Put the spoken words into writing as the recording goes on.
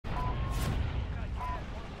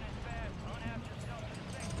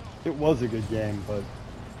It was a good game, but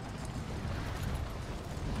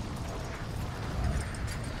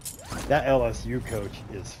that LSU coach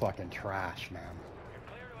is fucking trash, man.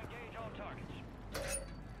 You're clear to engage all targets.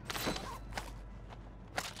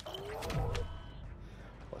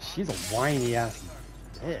 Well, she's a whiny ass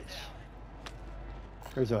bitch.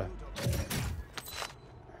 There's a.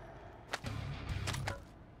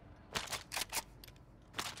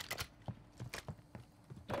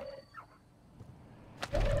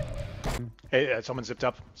 Hey, someone zipped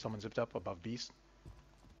up. Someone zipped up above Beast.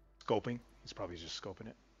 Scoping. He's probably just scoping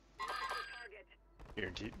it.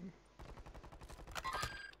 Guaranteed.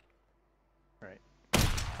 Right.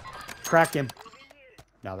 Crack him.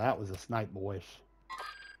 Now that was a snipe, boys.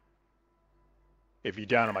 If you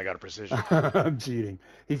down him, I got a precision. I'm cheating.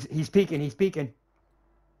 He's peeking. He's peeking.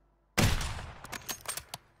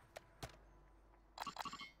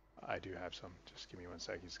 I do have some. Just give me 1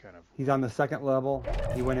 sec. He's kind of. He's on the second level.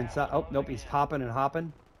 He went inside. Oh nope. He's hopping and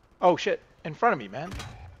hopping. Oh shit! In front of me, man.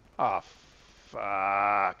 Oh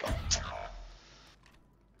fuck.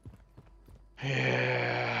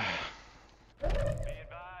 Yeah. Be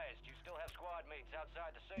advised, you still have squad mates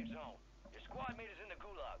outside the safe zone. Your squad mate is in the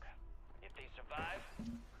gulag. If they survive,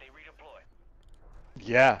 they redeploy.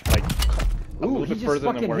 Yeah, like a Ooh, little he bit just further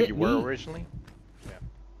than fucking where hit you were me. originally. Yeah.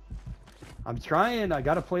 I'm trying. I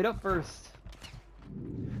gotta plate up first.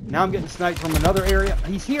 Now I'm getting sniped from another area.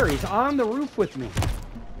 He's here. He's on the roof with me.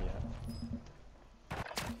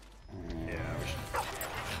 Yeah.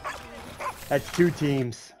 That's 2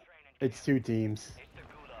 teams. It's 2 teams.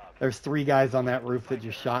 There's 3 guys on that roof that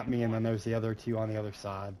just shot me, and then there's the other 2 on the other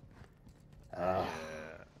side. Yeah.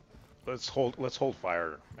 Let's hold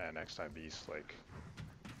fire, man. Next time, Beast. Like,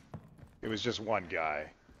 it was just one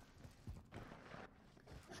guy.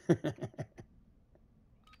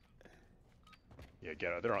 Yeah,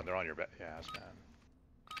 get out. They're on your ass, man.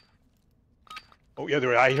 Oh yeah,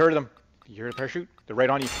 I heard them. You hear the parachute? They're right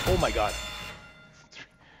on you. Oh my god.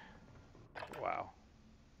 Wow.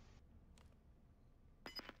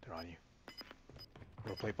 They're on you.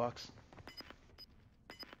 Little plate box.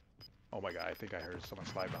 Oh my god, I think I heard someone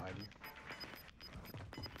slide behind you.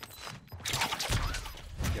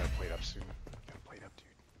 You gotta plate up soon. You gotta plate up, dude.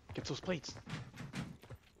 Get those plates.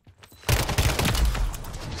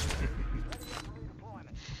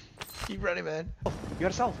 Keep running, man. Oh, you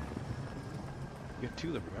got a self. You got 2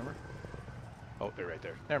 of them, remember? Oh, they're right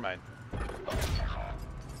there. Never mind. Contract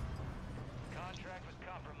was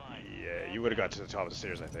compromised. Yeah, you would have got to the top of the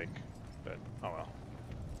stairs, I think. But, oh well.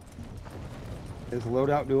 Is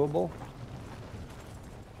loadout doable?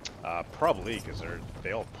 Probably, because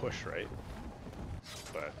they all push, right?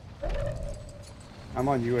 But... I'm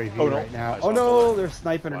on UAV Oh, no. right now. I Oh saw no, bullet. they're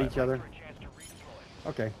sniping at Right. each other. For a chance to redeploy.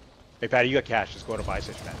 Okay. Hey, Patty, you got cash. Just go to buy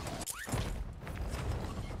station, man.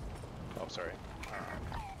 Oh, sorry.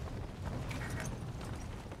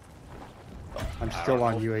 I'm still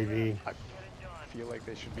on UAV. I feel like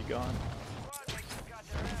they should be gone.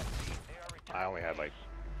 I only had like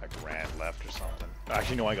a grand left or something.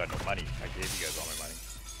 Actually, no, I got no money. I gave you guys all my money.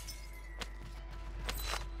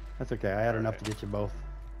 That's okay. I had enough to get you both.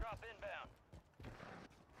 Drop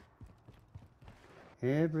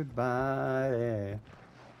inbound. Everybody.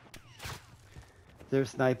 They're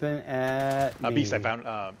sniping at me. Beast, I found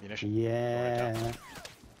munition. Yeah.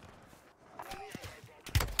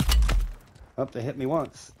 Oh, they hit me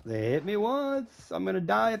once. They hit me once. I'm gonna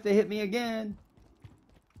die if they hit me again.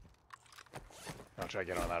 I'll try to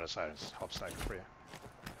get on that side and help snipe for you.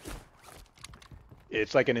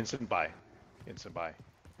 It's like an instant buy. Instant buy.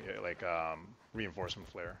 Yeah, like reinforcement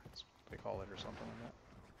flare, that's what they call it, or something like that.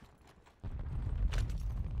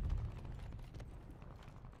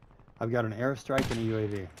 I've got an airstrike and a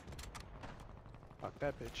UAV. Fuck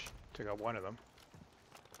that bitch. Took out one of them.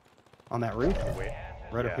 On that roof? Wait.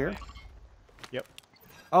 Right up here? Yep.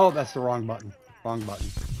 Oh, that's the wrong button. Wrong button.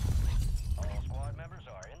 All squad members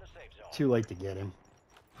are in the safe zone. Too late to get him.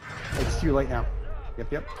 It's too late now.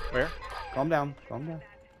 Yep, yep. Where? Calm down. Calm down.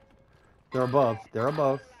 They're above. They're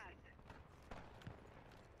above.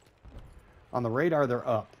 On the radar, they're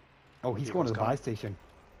up. Oh, he's going to the buy station.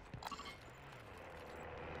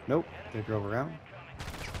 Nope. They drove around.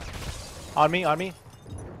 On me, on me.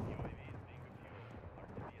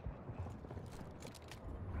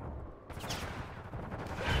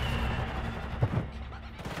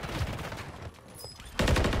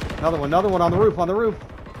 Another one on the roof, on the roof.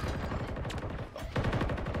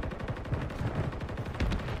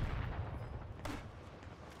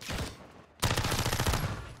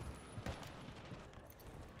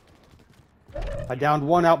 I downed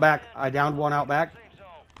one out back. I downed one out back. Safe zone.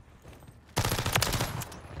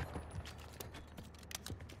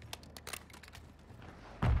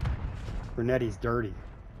 Renetti's dirty.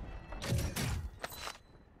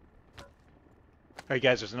 Hey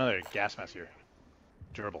guys, there's another gas mask here.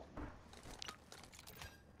 Durable.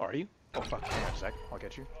 Are you? Oh fuck, hang on a sec. I'll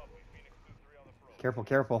get you. Careful,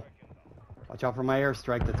 careful. Watch out for my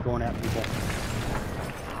airstrike that's going at people.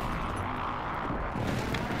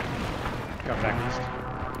 Got back east.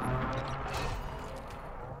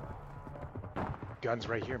 Guns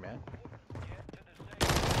right here, man.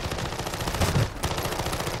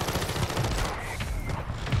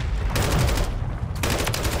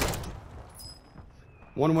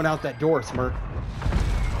 One went out that door, Smirk.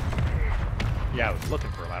 Yeah, I was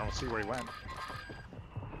looking for him. I don't see where he went.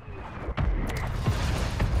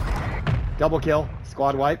 Double kill.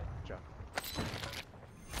 Squad wipe. Good job.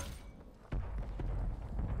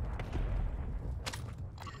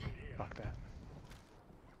 Fuck that.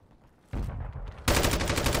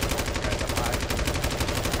 Guys up high.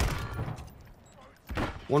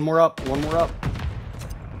 One more up. One more up.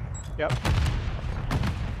 Yep.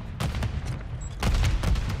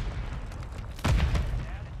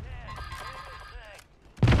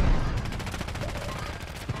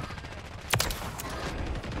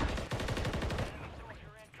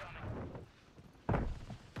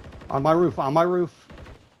 On my roof. On my roof.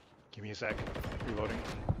 Give me a sec. Reloading.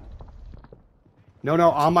 No,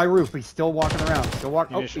 no. On my roof. He's still walking around. Still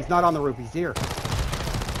walking. Oh, Munition. he's not on the roof. He's here.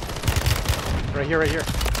 Right here, right here.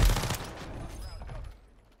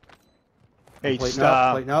 Hey, just, Plating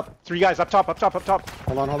up. Plating up. 3 guys up top, up top, up top.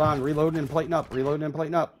 Hold on, hold on. Reloading and plating up. Reloading and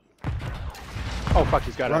plating up. Oh fuck,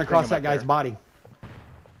 he's got it. Run across that guy's body.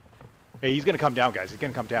 Hey, he's gonna come down, guys. He's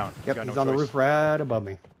gonna come down. Yep, Got he's no on the choice. roof right above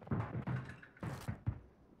me.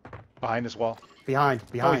 Behind this wall. Behind. Oh,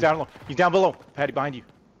 Behind. he's down low. He's down below. Patty, behind you.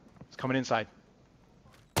 He's coming inside.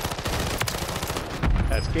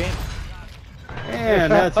 That's game.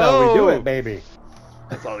 And that's how we do it, baby.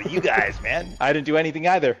 That's all you guys, man. I didn't do anything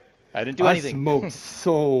either. I didn't do anything. I smoked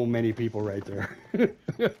so many people right there.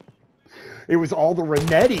 It was all the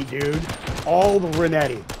Renetti, dude. All the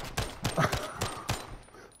Renetti.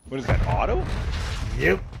 What is that, auto?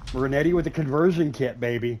 Yep. Renetti with the conversion kit,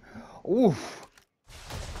 baby. Oof.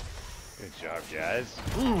 Good job, guys.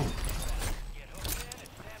 Oh.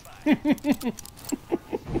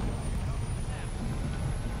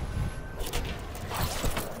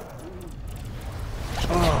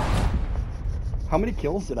 How many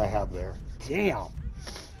kills did I have there? Damn.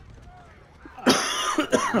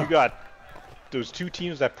 You got those 2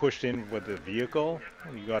 teams that pushed in with the vehicle.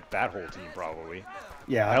 You got that whole team probably.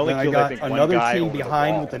 Yeah, I only then killed, I I got think, one another guy team over the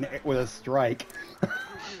behind wall. with a strike.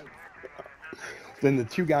 Then the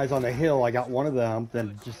 2 guys on the hill, I got one of them.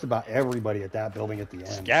 Then just about everybody at that building at the end.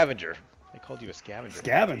 Scavenger. They called you a scavenger.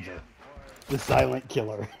 Scavenger. The silent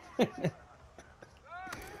killer.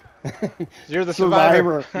 You're the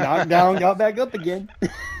survivor. Knocked down, got back up again.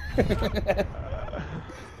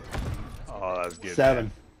 Oh, that was good.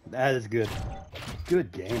 7. That is good.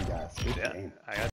 Good game, guys. Good Yeah, game. I got